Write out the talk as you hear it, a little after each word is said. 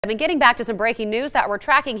I've been getting back to some breaking news that we're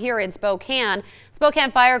tracking here in Spokane. Spokane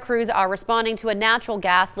fire crews are responding to a natural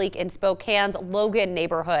gas leak in Spokane's Logan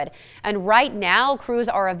neighborhood. And right now, crews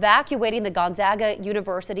are evacuating the Gonzaga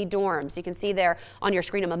University dorms. You can see there on your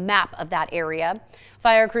screen a map of that area.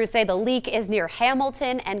 Fire crews say the leak is near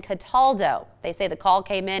Hamilton and Cataldo. They say the call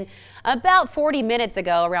came in about 40 minutes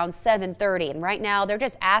ago, around 7:30. And right now, they're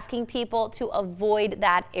just asking people to avoid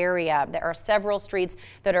that area. There are several streets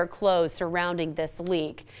that are closed surrounding this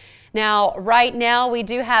leak. Now, right now, we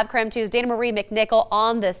do have KREM 2's Dana Marie McNichol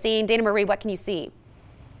on the scene. Dana Marie, what can you see?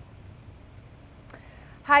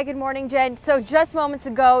 Hi, good morning, Jen. So just moments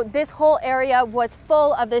ago, this whole area was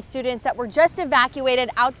full of the students that were just evacuated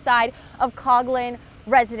outside of Coghlan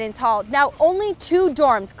Residence Hall. Now, only two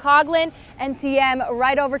dorms, Coghlan and CM,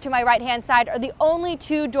 right over to my right-hand side, are the only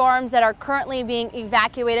two dorms that are currently being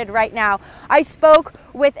evacuated right now. I spoke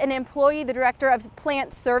with an employee, the director of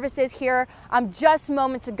plant services here, just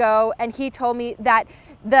moments ago, and he told me that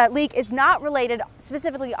the leak is not related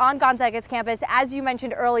specifically on Gonzaga's campus. As you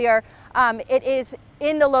mentioned earlier, it is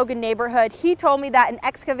in the Logan neighborhood. He told me that an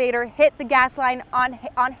excavator hit the gas line on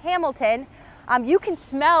Hamilton. You can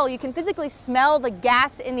physically smell the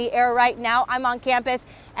gas in the air right now. I'm on campus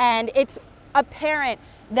and it's apparent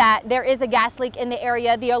that there is a gas leak in the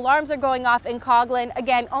area. The alarms are going off in Coghlan.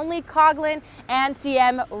 Again, only Coghlan and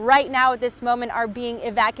CM right now at this moment are being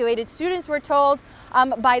evacuated. Students were told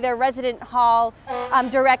by their resident hall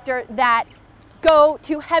director that go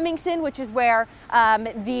to Hemmingson, which is where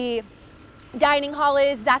the dining hall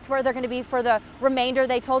is. That's where they're going to be for the remainder.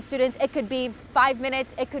 They told students it could be 5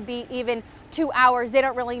 minutes, it could be even 2 hours. They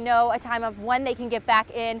don't really know a time of when they can get back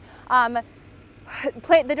in.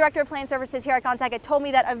 The director of plant services here at Gonzaga told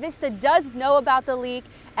me that Avista does know about the leak,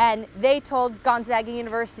 and they told Gonzaga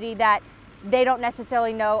University that they don't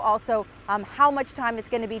necessarily know also how much time it's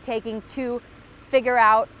going to be taking to figure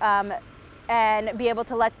out and be able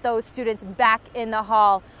to let those students back in the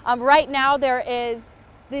hall. Right now there is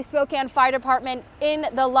the Spokane Fire Department in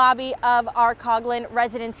the lobby of our Coghlan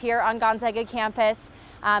residence here on Gonzaga campus,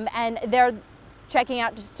 and they're checking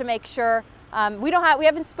out just to make sure. We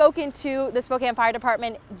haven't spoken to the Spokane Fire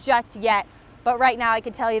Department just yet, but right now I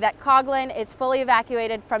can tell you that Coghlan is fully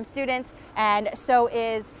evacuated from students, and so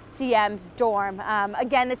is CM's dorm.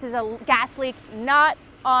 Again, this is a gas leak not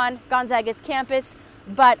on Gonzaga's campus,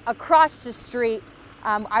 but across the street.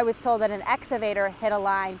 I was told that an excavator hit a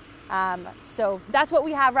line. So that's what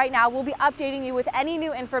we have right now. We'll be updating you with any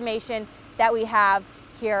new information that we have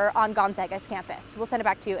here on Gonzaga's campus. We'll send it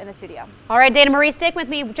back to you in the studio. All right, Dana Marie, stick with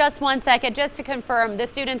me just 1 second, just to confirm the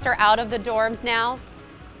students are out of the dorms now?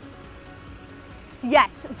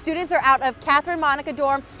 Yes, students are out of Catherine Monica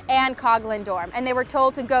dorm and Coghlan dorm, and they were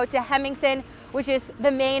told to go to Hemmingson, which is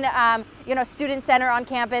the main student center on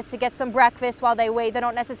campus, to get some breakfast while they wait. They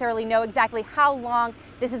don't necessarily know exactly how long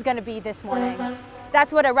this is going to be this morning.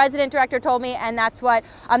 That's what a resident director told me, and that's what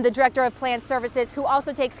the director of plant services, who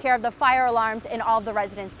also takes care of the fire alarms in all of the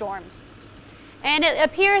residents' dorms. And it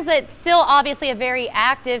appears that it's still obviously a very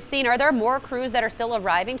active scene. Are there more crews that are still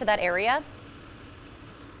arriving to that area?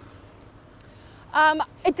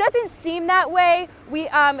 It doesn't seem that way.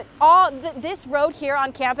 This road here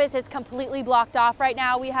on campus is completely blocked off right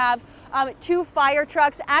now. We have 2 fire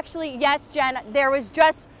trucks. Actually, yes, Jen, there was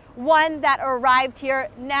just one that arrived here.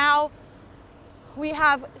 Now we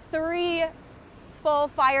have 3 full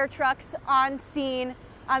fire trucks on scene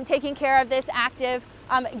taking care of this active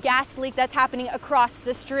gas leak that's happening across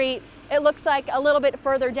the street. It looks like a little bit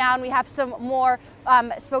further down we have some more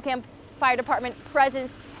Spokane Fire Department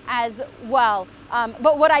presence as well.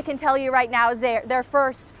 But what I can tell you right now is their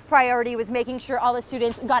first priority was making sure all the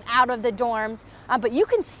students got out of the dorms. But you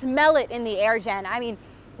can smell it in the air, Jen. I mean,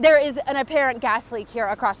 there is an apparent gas leak here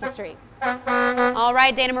across the street. All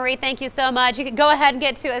right, Dana Marie, thank you so much. You can go ahead and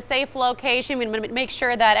get to a safe location. We want to make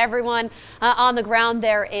sure that everyone on the ground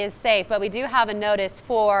there is safe. But we do have a notice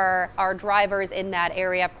for our drivers in that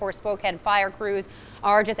area. Of course, Spokane fire crews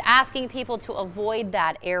are just asking people to avoid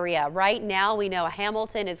that area. Right now, we know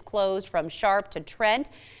Hamilton is closed from Sharp to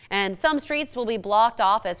Trent, and some streets will be blocked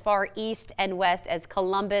off as far east and west as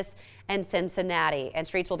Columbus and Cincinnati, and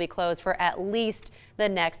streets will be closed for at least the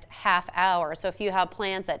next half hour. So if you have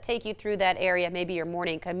plans that take you through that area, maybe your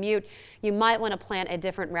morning commute, you might want to plan a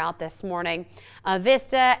different route this morning.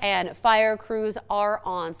 Vista and fire crews are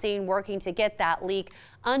on scene working to get that leak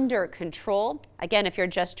under control. Again, if you're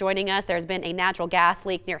just joining us, there's been a natural gas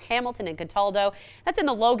leak near Hamilton and Cataldo. That's in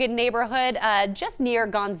the Logan neighborhood, just near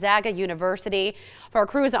Gonzaga University. Our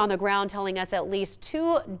crews on the ground telling us at least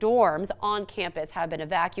 2 dorms on campus have been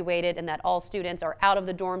evacuated and that all students are out of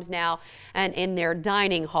the dorms now and in their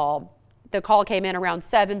dining hall. The call came in around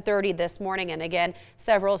 7:30 this morning, and again,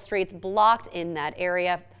 several streets blocked in that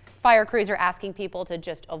area. Fire crews are asking people to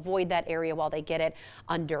just avoid that area while they get it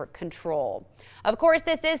under control. Of course,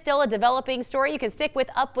 this is still a developing story. You can stick with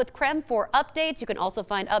Up with KREM for updates. You can also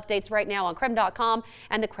find updates right now on KREM.com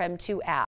and the KREM 2 app.